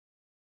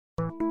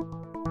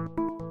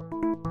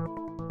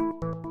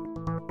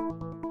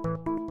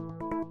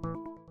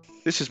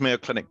This is Mayo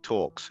Clinic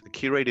Talks, a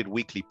curated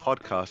weekly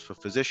podcast for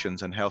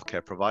physicians and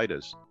healthcare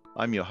providers.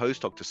 I'm your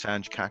host, Dr.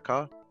 Sanj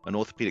Kakar, an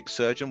orthopedic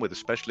surgeon with a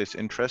specialist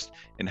interest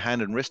in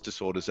hand and wrist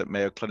disorders at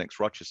Mayo Clinic's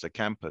Rochester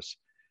campus.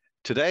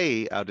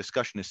 Today, our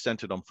discussion is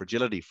centered on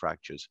fragility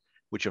fractures,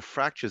 which are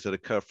fractures that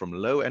occur from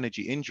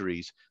low-energy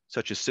injuries,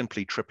 such as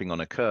simply tripping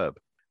on a curb.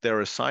 They're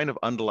a sign of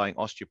underlying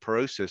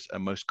osteoporosis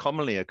and most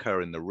commonly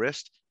occur in the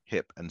wrist,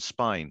 hip, and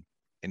spine.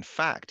 In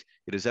fact,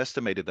 it is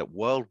estimated that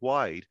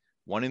worldwide,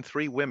 1 in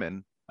 3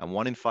 women and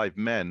 1 in 5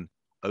 men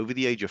over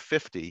the age of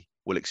 50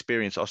 will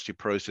experience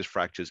osteoporosis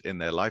fractures in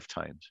their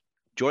lifetimes.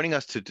 Joining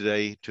us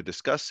today to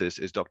discuss this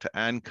is Dr.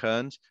 Anne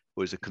Kearns,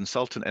 who is a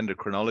consultant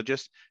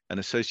endocrinologist and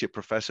associate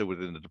professor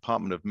within the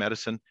Department of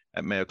Medicine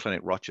at Mayo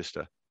Clinic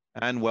Rochester.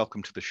 Anne,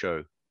 welcome to the show.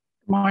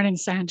 Good morning,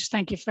 Sanj.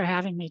 Thank you for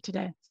having me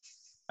today.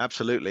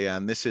 Absolutely,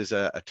 and this is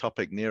a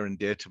topic near and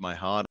dear to my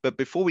heart. But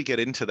before we get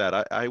into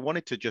that, I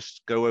wanted to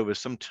just go over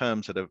some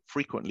terms that are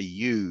frequently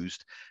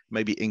used,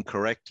 maybe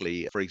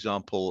incorrectly. For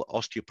example,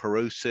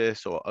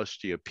 osteoporosis or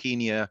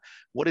osteopenia.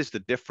 What is the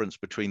difference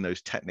between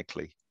those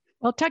technically?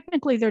 Well,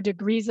 technically, they're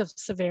degrees of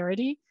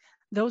severity.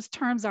 Those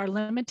terms are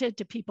limited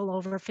to people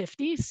over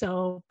 50.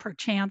 So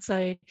perchance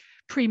a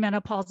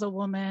premenopausal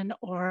woman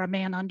or a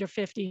man under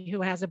 50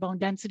 who has a bone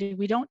density,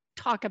 we don't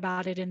talk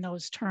about it in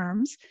those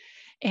terms.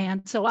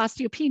 And so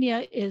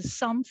osteopenia is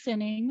some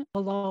thinning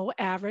below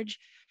average,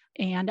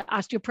 and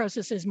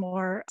osteoporosis is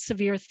more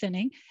severe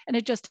thinning, and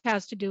it just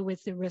has to do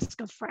with the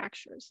risk of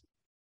fractures.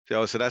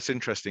 So that's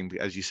interesting,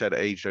 as you said,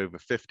 aged over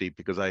 50,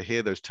 because I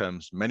hear those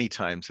terms many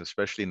times,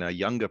 especially in our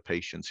younger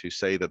patients who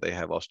say that they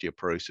have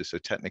osteoporosis. So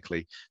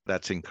technically,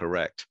 that's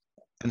incorrect.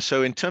 And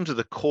so in terms of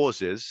the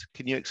causes,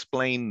 can you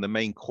explain the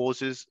main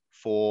causes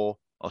for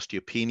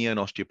osteopenia and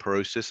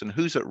osteoporosis and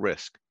who's at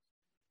risk?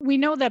 We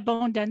know that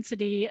bone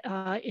density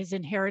is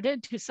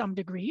inherited to some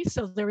degree.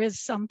 So there is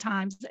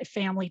sometimes a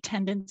family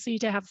tendency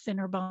to have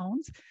thinner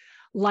bones.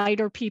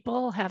 Lighter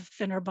people have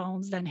thinner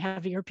bones than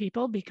heavier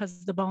people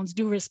because the bones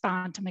do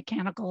respond to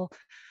mechanical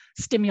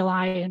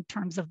stimuli in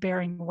terms of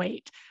bearing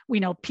weight. We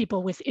know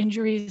people with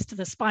injuries to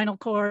the spinal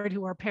cord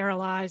who are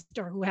paralyzed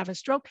or who have a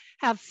stroke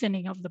have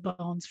thinning of the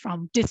bones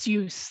from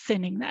disuse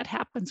thinning that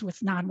happens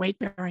with non-weight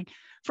bearing.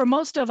 For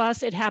most of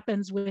us, it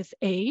happens with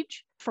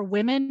age. For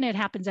women, it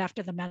happens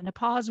after the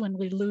menopause when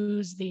we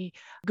lose the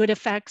good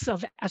effects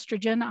of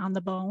estrogen on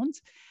the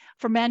bones.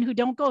 For men who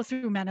don't go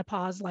through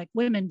menopause like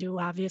women do,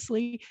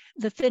 obviously,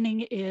 the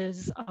thinning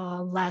is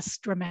less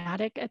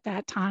dramatic at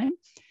that time.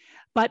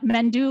 But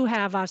men do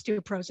have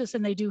osteoporosis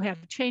and they do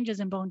have changes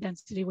in bone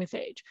density with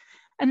age.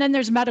 And then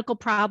there's medical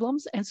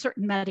problems and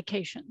certain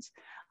medications.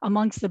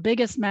 Amongst the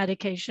biggest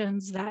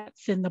medications that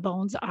thin the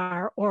bones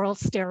are oral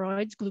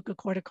steroids,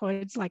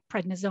 glucocorticoids like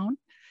prednisone,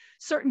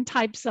 certain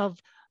types of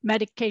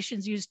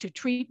medications used to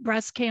treat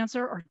breast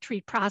cancer or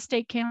treat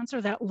prostate cancer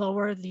that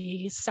lower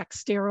the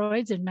sex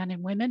steroids in men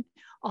and women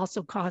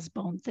also cause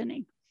bone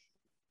thinning.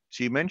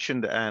 So you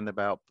mentioned, Anne,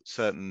 about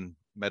certain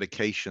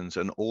medications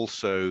and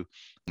also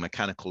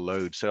mechanical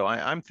load. So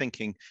I'm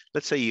thinking,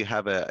 let's say you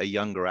have a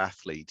younger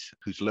athlete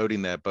who's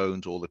loading their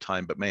bones all the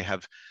time, but may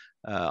have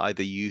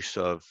either use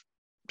of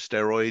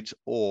steroids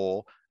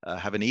or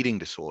have an eating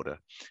disorder.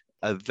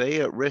 Are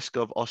they at risk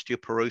of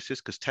osteoporosis?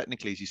 Because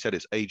technically, as you said,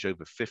 it's age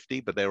over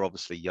 50, but they're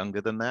obviously younger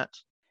than that.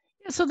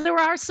 So there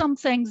are some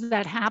things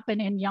that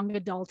happen in young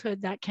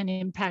adulthood that can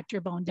impact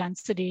your bone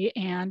density.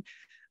 And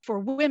for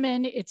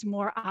women, it's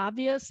more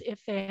obvious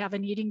if they have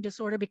an eating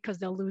disorder because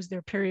they'll lose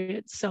their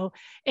periods. So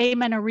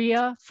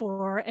amenorrhea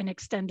for an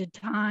extended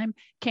time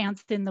can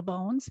thin the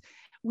bones.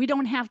 We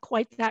don't have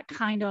quite that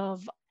kind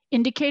of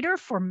indicator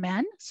for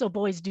men. So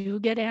boys do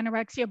get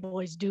anorexia,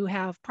 boys do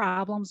have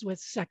problems with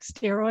sex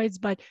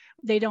steroids, but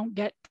they don't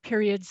get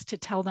periods to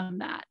tell them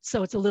that.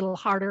 So it's a little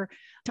harder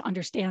to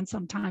understand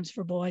sometimes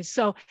for boys.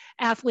 So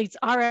athletes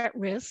are at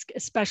risk,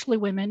 especially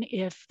women,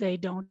 if they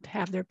don't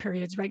have their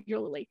periods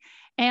regularly.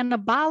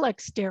 Anabolic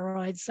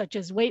steroids, such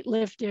as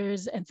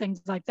weightlifters and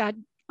things like that,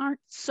 aren't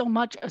so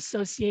much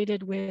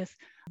associated with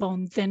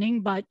bone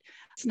thinning, but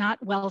it's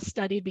not well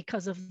studied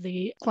because of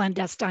the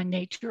clandestine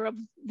nature of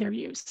their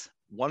use.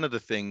 One of the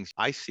things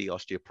I see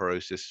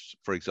osteoporosis,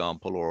 for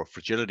example, or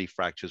fragility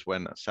fractures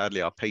when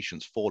sadly our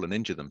patients fall and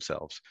injure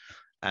themselves.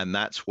 And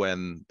that's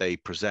when they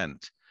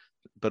present.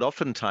 But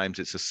oftentimes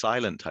it's a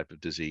silent type of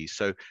disease.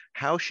 So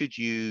how should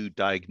you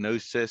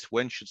diagnose this?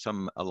 When should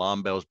some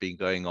alarm bells be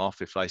going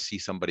off? If I see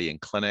somebody in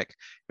clinic,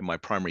 in my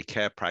primary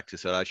care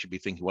practice, that I should be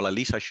thinking, well, at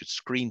least I should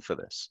screen for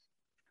this.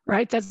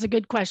 Right, that's a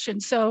good question.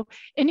 So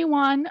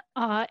anyone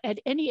at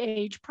any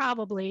age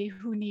probably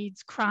who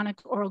needs chronic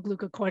oral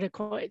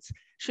glucocorticoids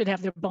should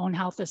have their bone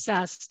health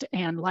assessed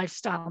and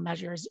lifestyle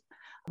measures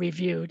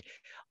reviewed.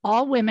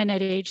 All women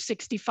at age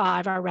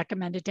 65 are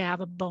recommended to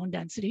have a bone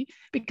density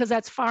because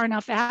that's far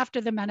enough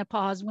after the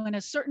menopause when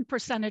a certain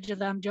percentage of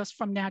them just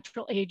from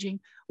natural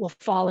aging will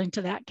fall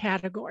into that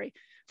category.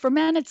 For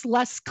men, it's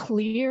less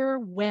clear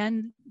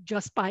when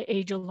just by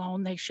age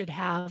alone they should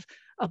have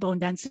a bone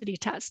density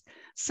test.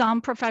 Some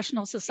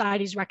professional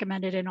societies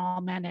recommend it in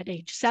all men at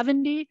age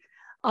 70.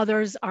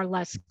 Others are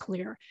less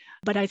clear.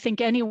 But I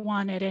think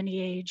anyone at any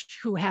age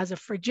who has a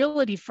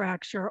fragility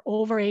fracture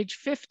over age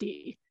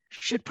 50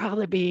 should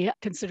probably be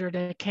considered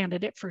a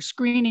candidate for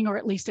screening or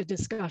at least a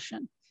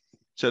discussion.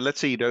 So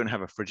let's say you don't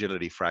have a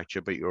fragility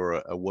fracture, but you're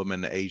a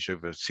woman aged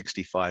over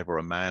 65 or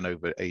a man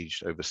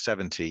aged over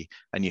 70,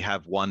 and you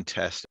have one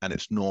test and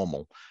it's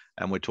normal.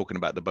 And we're talking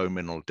about the bone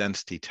mineral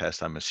density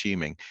test, I'm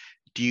assuming.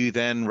 Do you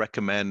then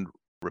recommend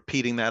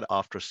repeating that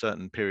after a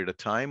certain period of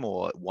time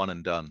or one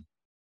and done?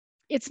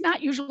 It's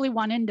not usually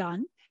one and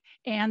done.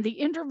 And the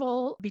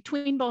interval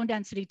between bone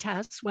density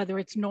tests, whether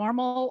it's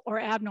normal or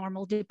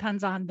abnormal,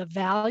 depends on the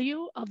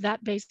value of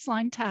that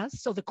baseline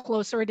test. So the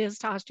closer it is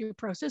to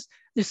osteoporosis,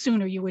 the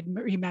sooner you would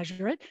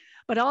remeasure it,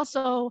 but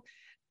also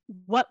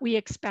what we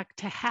expect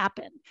to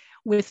happen.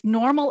 With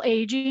normal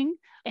aging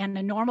and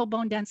a normal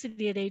bone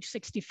density at age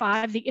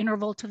 65, the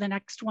interval to the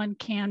next one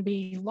can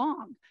be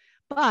long.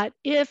 But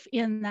if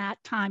in that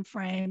time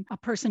frame a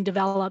person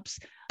develops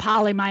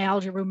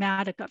polymyalgia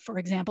rheumatica, for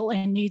example,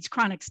 and needs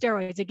chronic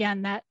steroids,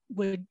 again, that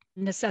would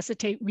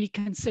necessitate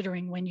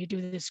reconsidering when you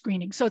do the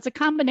screening. So it's a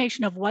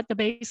combination of what the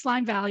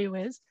baseline value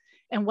is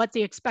and what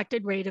the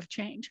expected rate of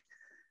change.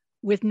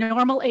 With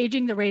normal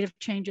aging, the rate of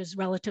change is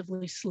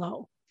relatively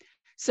slow.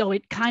 So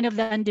it kind of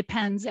then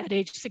depends at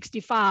age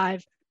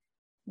 65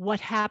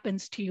 what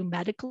happens to you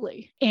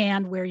medically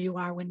and where you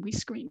are when we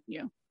screen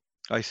you.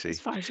 I see. As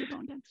far as your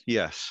bone density.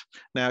 Yes.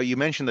 Now you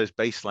mentioned those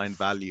baseline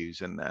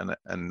values,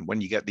 and when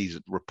you get these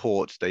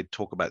reports, they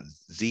talk about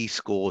Z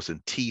scores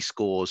and T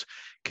scores.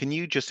 Can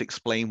you just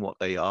explain what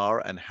they are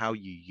and how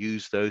you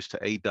use those to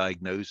A,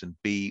 diagnose, and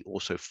B,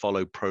 also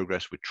follow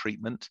progress with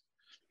treatment?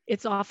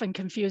 It's often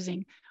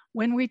confusing.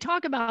 When we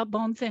talk about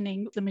bone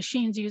thinning, the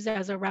machines use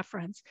as a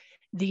reference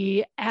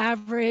the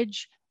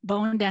average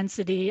bone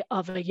density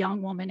of a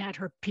young woman at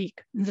her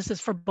peak. And this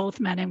is for both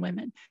men and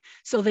women.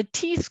 So the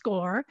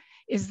T-score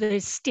is the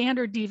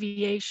standard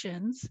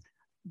deviations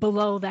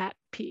below that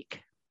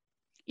peak.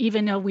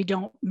 Even though we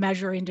don't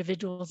measure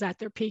individuals at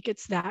their peak,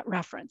 it's that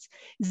reference.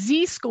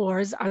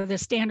 Z-scores are the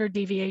standard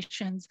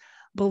deviations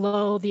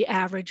below the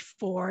average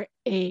for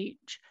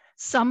age.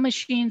 Some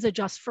machines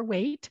adjust for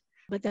weight,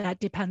 but that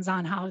depends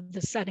on how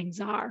the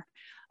settings are.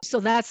 So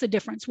that's the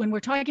difference. When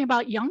we're talking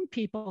about young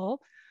people,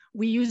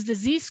 we use the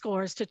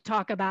Z-scores to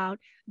talk about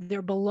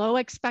they're below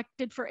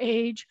expected for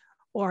age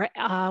or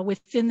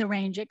within the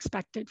range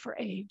expected for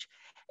age.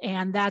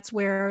 And that's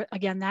where,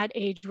 again, that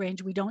age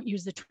range, we don't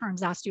use the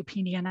terms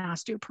osteopenia and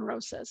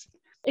osteoporosis.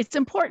 It's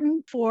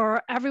important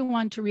for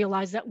everyone to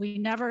realize that we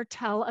never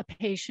tell a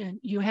patient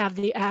you have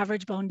the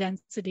average bone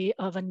density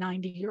of a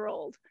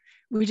 90-year-old.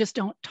 We just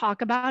don't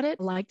talk about it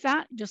like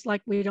that, just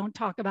like we don't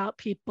talk about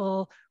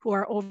people who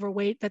are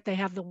overweight that they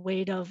have the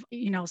weight of,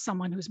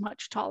 someone who's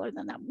much taller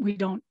than them. We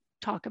don't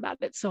talk about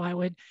it. So I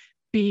would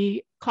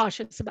be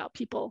cautious about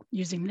people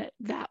using it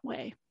that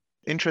way.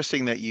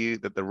 Interesting that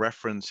the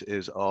reference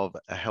is of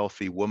a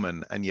healthy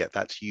woman, and yet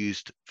that's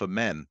used for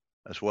men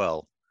as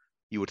well.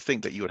 You would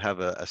think that you would have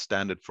a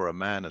standard for a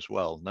man as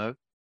well, no?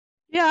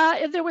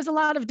 Yeah, there was a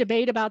lot of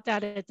debate about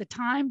that at the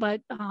time,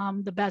 but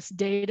the best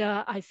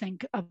data, I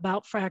think,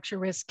 about fracture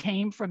risk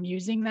came from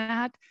using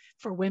that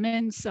for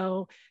women.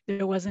 So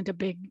there wasn't a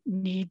big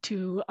need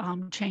to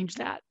change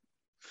that.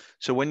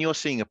 So when you're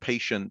seeing a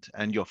patient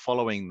and you're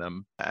following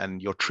them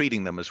and you're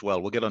treating them as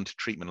well, we'll get on to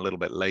treatment a little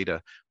bit later.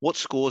 What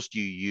scores do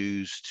you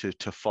use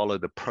to follow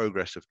the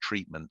progress of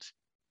treatment?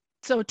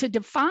 So to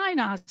define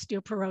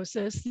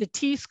osteoporosis, the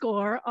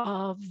T-score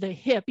of the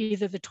hip,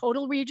 either the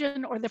total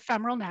region or the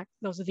femoral neck,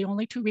 those are the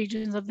only two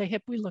regions of the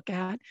hip we look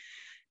at,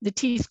 the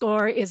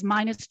T-score is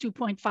minus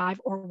 2.5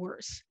 or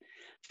worse.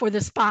 For the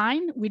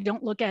spine, we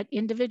don't look at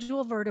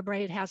individual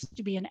vertebrae, it has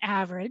to be an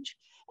average,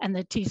 and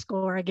the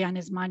T-score again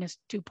is minus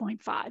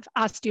 2.5.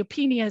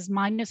 Osteopenia is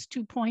minus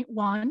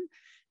 2.1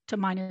 to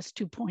minus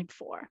 2.4.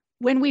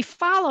 When we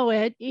follow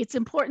it, it's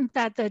important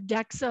that the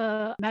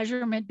DEXA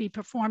measurement be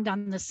performed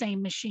on the same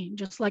machine.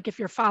 Just like if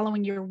you're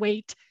following your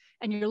weight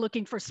and you're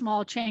looking for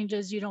small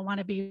changes, you don't want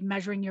to be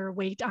measuring your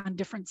weight on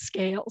different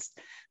scales.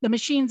 The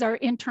machines are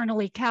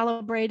internally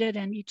calibrated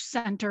and each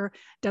center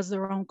does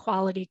their own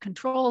quality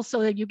control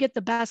so that you get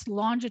the best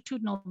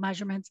longitudinal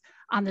measurements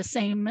on the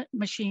same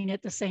machine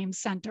at the same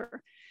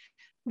center.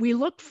 We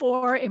look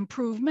for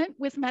improvement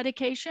with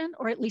medication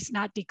or at least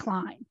not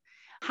decline.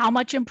 How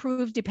much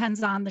improved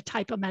depends on the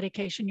type of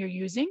medication you're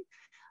using.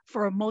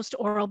 For most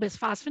oral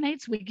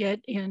bisphosphonates, we get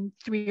in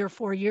 3 or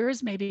 4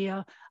 years, maybe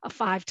a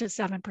 5 to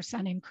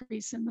 7%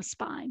 increase in the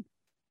spine.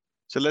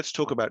 So let's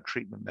talk about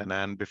treatment then.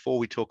 And before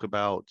we talk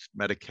about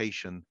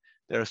medication,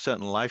 there are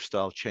certain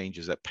lifestyle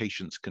changes that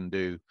patients can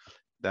do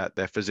that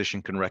their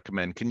physician can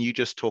recommend. Can you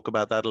just talk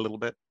about that a little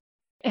bit?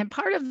 And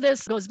part of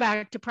this goes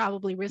back to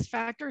probably risk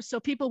factors. So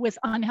people with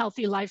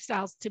unhealthy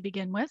lifestyles to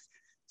begin with,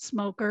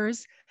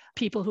 smokers,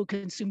 people who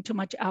consume too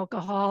much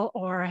alcohol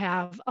or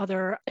have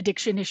other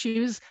addiction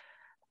issues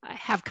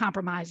have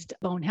compromised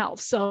bone health.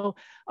 So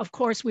of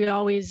course, we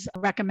always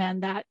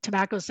recommend that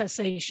tobacco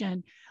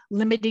cessation,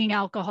 limiting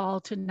alcohol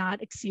to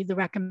not exceed the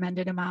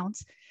recommended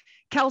amounts.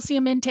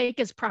 Calcium intake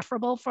is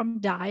preferable from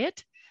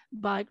diet,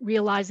 but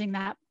realizing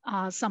that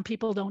some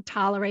people don't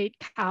tolerate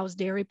cow's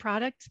dairy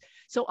products.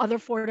 So other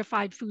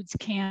fortified foods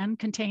can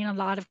contain a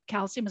lot of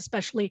calcium,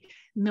 especially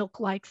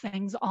milk-like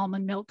things,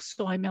 almond milk,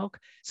 soy milk.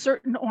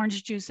 Certain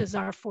orange juices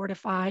are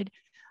fortified.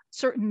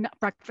 Certain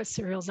breakfast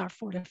cereals are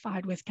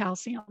fortified with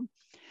calcium.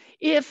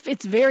 If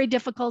it's very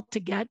difficult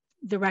to get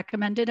the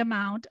recommended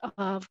amount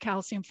of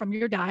calcium from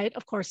your diet,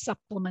 of course,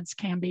 supplements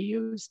can be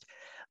used.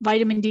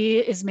 Vitamin D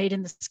is made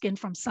in the skin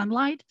from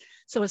sunlight.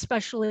 So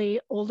especially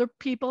older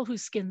people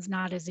whose skin's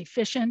not as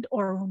efficient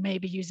or who may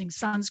be using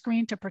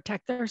sunscreen to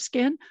protect their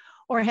skin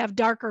or have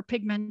darker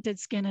pigmented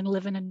skin and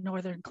live in a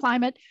northern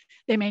climate,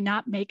 they may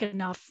not make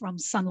enough from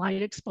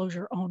sunlight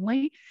exposure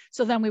only.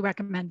 So then we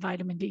recommend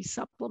vitamin D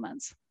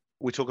supplements.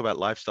 We talk about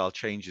lifestyle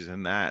changes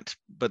in that,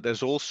 but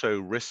there's also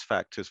risk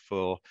factors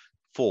for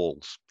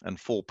falls and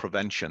fall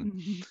prevention.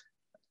 Mm-hmm.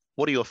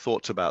 What are your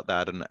thoughts about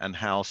that and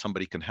how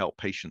somebody can help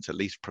patients, at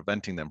least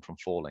preventing them from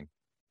falling?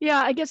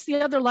 Yeah, I guess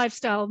the other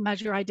lifestyle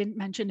measure I didn't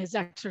mention is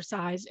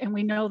exercise. And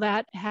we know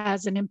that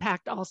has an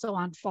impact also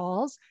on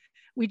falls.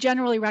 We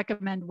generally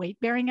recommend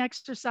weight-bearing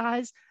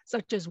exercise,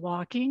 such as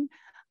walking,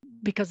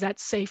 because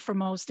that's safe for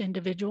most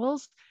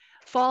individuals.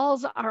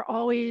 Falls are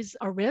always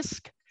a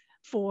risk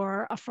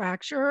for a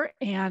fracture,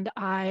 and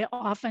I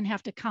often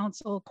have to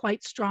counsel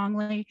quite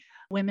strongly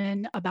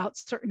women about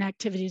certain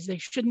activities they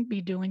shouldn't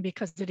be doing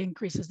because it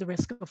increases the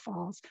risk of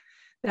falls.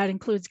 That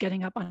includes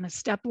getting up on a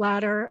step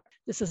ladder.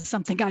 This is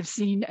something I've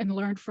seen and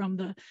learned from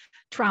the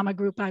trauma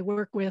group I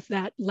work with,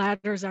 that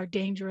ladders are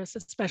dangerous,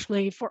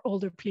 especially for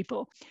older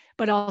people,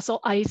 but also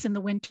ice in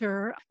the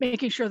winter,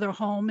 making sure their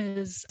home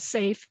is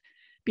safe,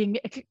 being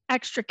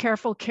extra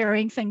careful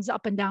carrying things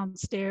up and down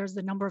stairs.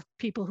 The number of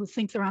people who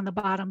think they're on the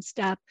bottom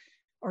step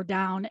or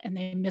down and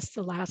they miss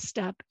the last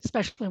step,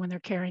 especially when they're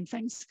carrying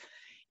things.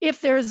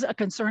 If there's a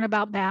concern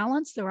about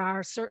balance, there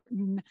are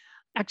certain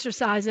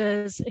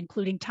exercises,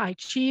 including Tai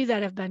Chi,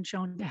 that have been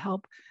shown to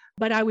help,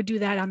 but I would do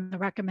that on the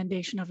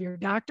recommendation of your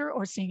doctor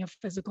or seeing a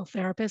physical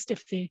therapist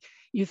if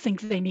you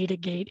think they need a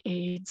gait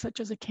aid, such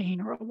as a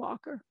cane or a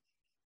walker.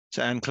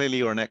 So, Anne, clearly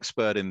you're an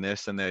expert in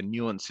this, and there are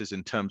nuances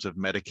in terms of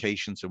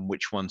medications and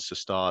which ones to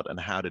start and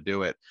how to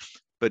do it.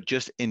 But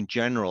just in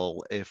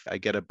general, if I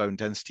get a bone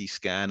density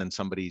scan and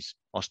somebody's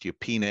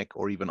osteopenic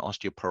or even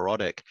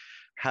osteoporotic,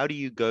 how do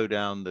you go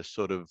down the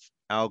sort of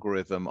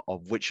algorithm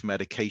of which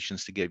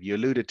medications to give? You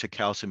alluded to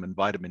calcium and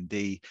vitamin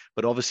D,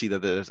 but obviously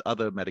there's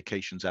other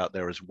medications out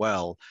there as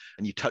well.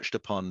 And you touched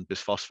upon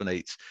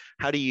bisphosphonates.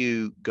 How do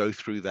you go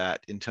through that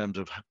in terms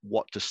of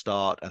what to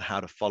start and how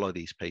to follow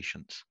these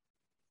patients?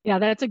 Yeah,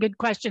 that's a good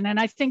question. And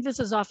I think this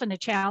is often a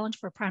challenge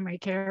for primary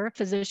care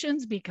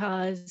physicians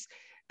because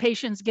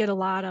patients get a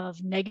lot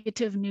of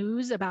negative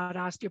news about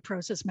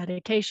osteoporosis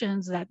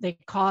medications, that they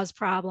cause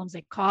problems,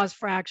 they cause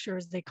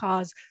fractures, they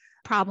cause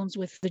problems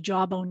with the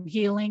jawbone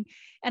healing.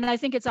 And I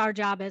think it's our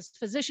job as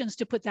physicians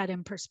to put that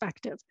in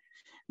perspective,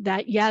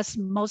 that yes,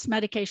 most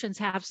medications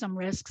have some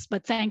risks,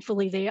 but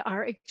thankfully they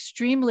are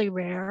extremely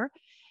rare.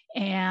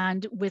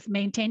 And with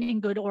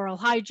maintaining good oral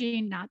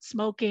hygiene, not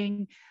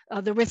smoking,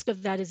 the risk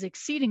of that is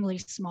exceedingly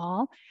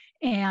small,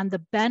 and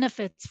the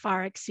benefits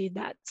far exceed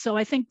that. So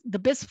I think the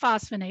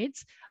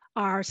bisphosphonates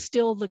are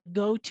still the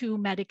go-to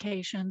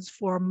medications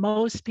for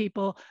most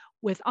people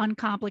with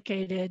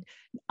uncomplicated,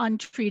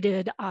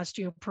 untreated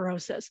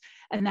osteoporosis.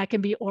 And that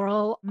can be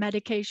oral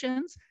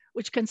medications,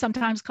 which can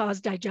sometimes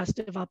cause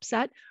digestive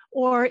upset,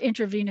 or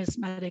intravenous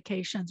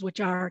medications, which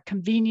are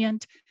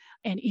convenient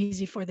and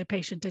easy for the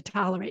patient to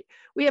tolerate.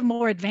 We have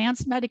more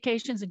advanced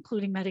medications,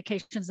 including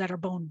medications that are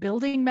bone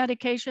building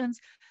medications,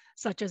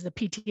 such as the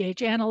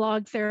PTH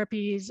analog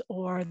therapies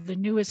or the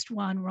newest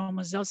one,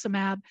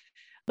 romosozumab.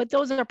 But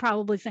those are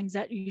probably things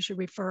that you should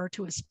refer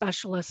to a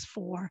specialist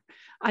for.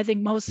 I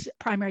think most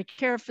primary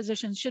care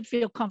physicians should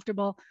feel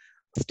comfortable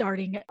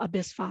starting a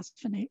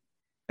bisphosphonate.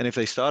 And if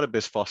they start a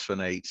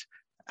bisphosphonate,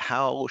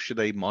 how should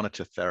they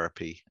monitor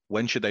therapy?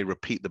 When should they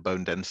repeat the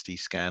bone density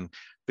scan?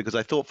 Because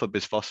I thought for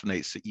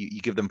bisphosphonates that you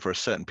give them for a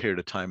certain period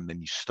of time and then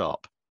you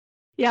stop.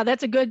 Yeah,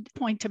 that's a good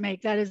point to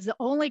make. That is the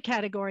only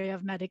category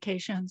of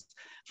medications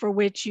for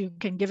which you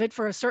can give it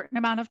for a certain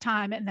amount of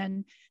time and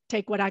then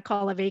take what I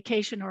call a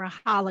vacation or a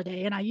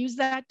holiday. And I use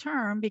that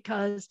term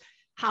because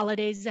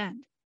holidays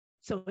end,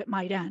 so it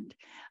might end.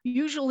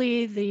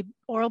 Usually the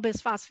oral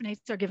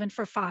bisphosphonates are given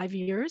for 5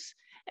 years.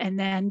 And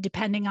then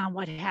depending on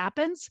what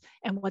happens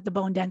and what the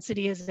bone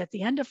density is at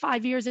the end of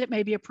 5 years, it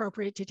may be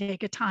appropriate to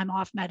take a time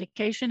off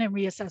medication and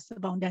reassess the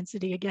bone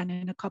density again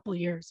in a couple of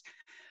years.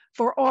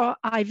 For oral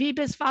IV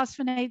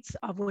bisphosphonates,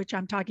 of which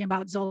I'm talking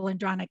about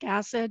zoledronic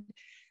acid,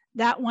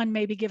 that one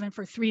may be given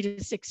for 3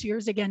 to 6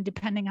 years, again,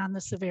 depending on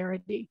the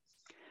severity.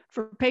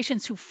 For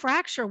patients who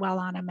fracture while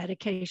on a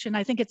medication,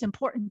 I think it's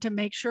important to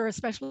make sure,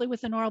 especially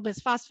with an oral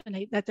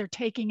bisphosphonate, that they're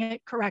taking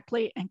it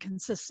correctly and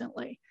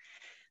consistently.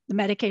 The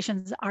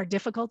medications are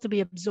difficult to be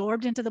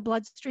absorbed into the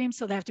bloodstream,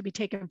 so they have to be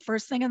taken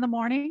first thing in the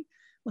morning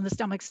when the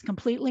stomach's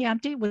completely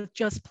empty with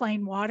just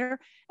plain water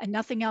and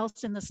nothing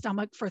else in the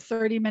stomach for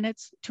 30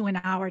 minutes to an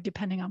hour,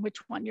 depending on which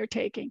one you're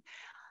taking.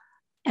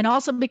 And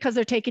also because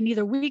they're taken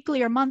either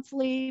weekly or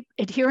monthly,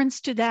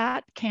 adherence to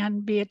that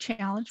can be a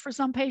challenge for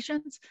some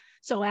patients.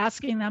 So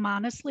asking them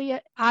honestly,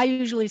 I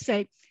usually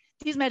say,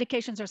 these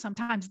medications are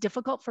sometimes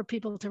difficult for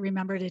people to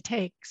remember to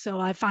take.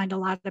 So I find a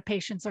lot of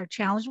patients are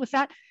challenged with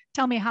that.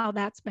 Tell me how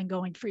that's been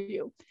going for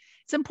you.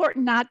 It's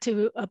important not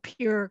to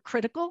appear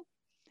critical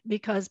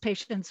because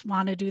patients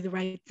want to do the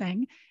right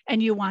thing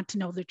and you want to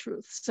know the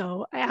truth.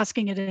 So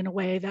asking it in a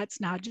way that's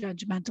not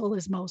judgmental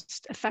is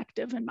most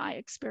effective in my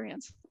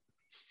experience.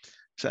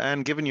 So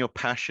Anne, given your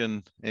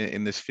passion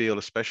in this field,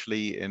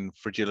 especially in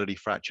fragility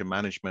fracture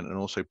management and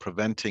also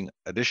preventing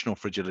additional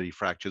fragility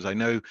fractures, I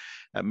know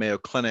at Mayo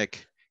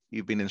Clinic,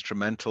 you've been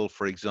instrumental,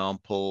 for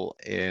example,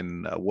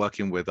 in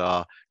working with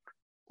our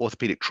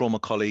orthopedic trauma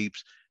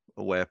colleagues,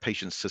 where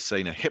patients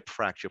sustain a hip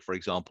fracture, for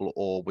example,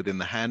 or within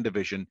the hand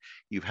division,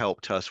 you've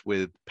helped us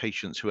with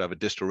patients who have a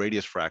distal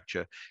radius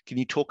fracture. Can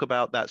you talk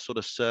about that sort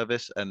of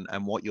service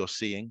and what you're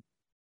seeing?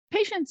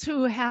 Patients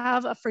who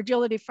have a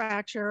fragility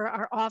fracture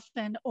are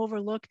often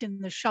overlooked in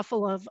the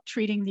shuffle of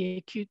treating the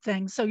acute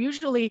things. So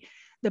usually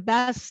the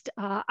best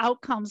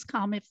outcomes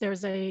come if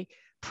there's a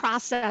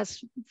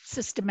process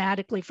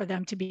systematically for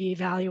them to be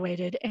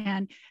evaluated.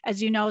 And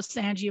as you know,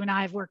 Sanj, you and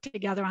I have worked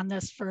together on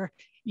this for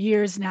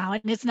years now,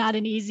 and it's not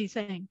an easy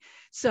thing.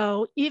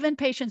 So even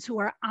patients who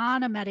are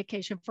on a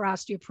medication for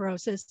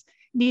osteoporosis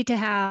need to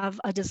have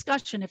a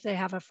discussion if they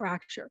have a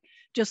fracture.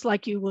 Just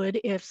like you would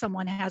if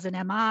someone has an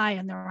MI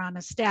and they're on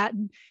a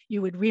statin,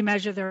 you would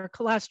remeasure their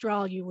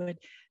cholesterol, you would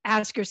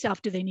ask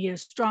yourself, do they need a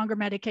stronger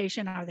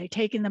medication? Are they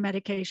taking the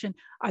medication?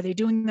 Are they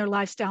doing their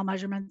lifestyle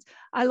measurements?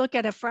 I look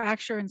at a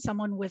fracture in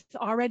someone with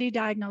already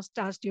diagnosed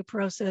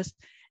osteoporosis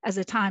as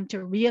a time to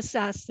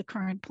reassess the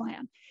current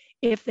plan.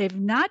 If they've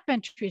not been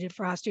treated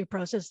for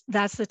osteoporosis,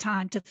 that's the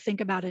time to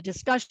think about a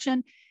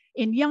discussion.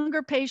 In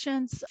younger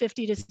patients,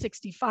 50 to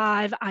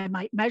 65, I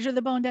might measure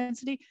the bone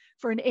density.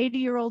 For an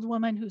 80-year-old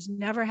woman who's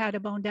never had a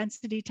bone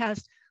density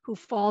test, who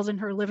falls in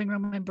her living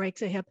room and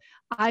breaks a hip,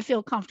 I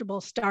feel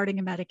comfortable starting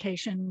a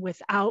medication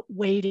without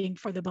waiting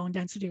for the bone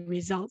density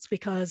results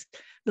because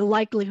the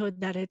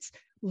likelihood that it's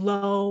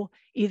low,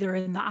 either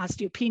in the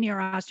osteopenia or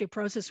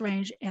osteoporosis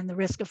range, and the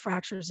risk of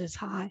fractures is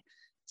high.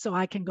 So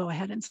I can go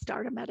ahead and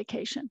start a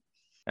medication.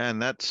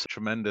 And that's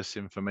tremendous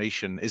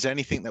information. Is there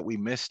anything that we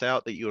missed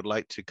out that you would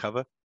like to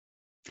cover?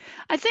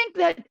 I think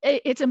that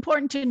it's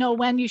important to know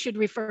when you should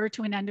refer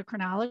to an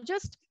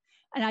endocrinologist.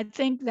 And I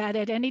think that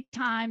at any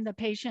time the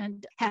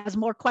patient has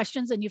more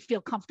questions than you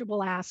feel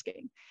comfortable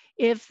asking.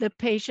 If the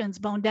patient's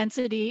bone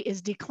density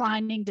is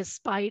declining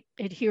despite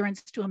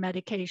adherence to a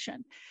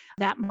medication,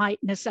 that might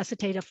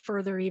necessitate a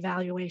further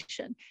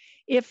evaluation.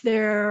 If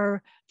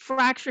they're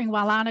fracturing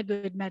while on a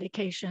good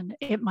medication,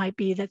 it might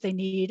be that they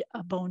need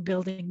a bone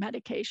building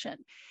medication.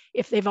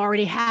 If they've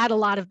already had a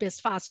lot of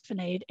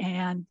bisphosphonate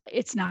and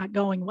it's not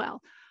going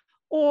well,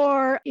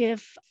 or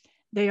if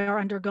they are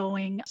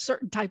undergoing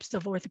certain types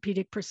of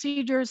orthopedic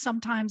procedures.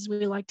 Sometimes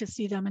we like to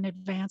see them in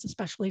advance,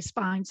 especially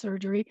spine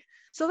surgery.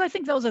 So I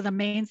think those are the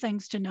main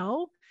things to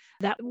know,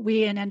 that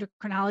we in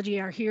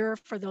endocrinology are here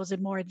for those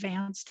more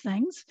advanced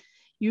things.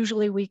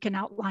 Usually we can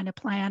outline a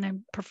plan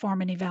and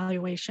perform an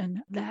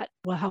evaluation that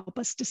will help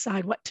us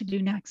decide what to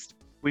do next.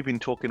 We've been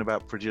talking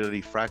about fragility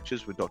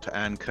fractures with Dr.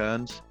 Anne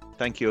Kearns.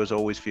 Thank you as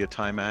always for your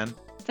time, Anne.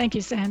 Thank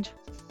you, Sanj.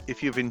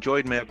 If you've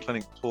enjoyed Mayo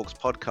Clinic Talks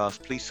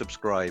podcast, please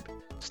subscribe.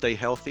 Stay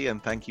healthy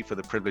and thank you for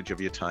the privilege of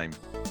your time.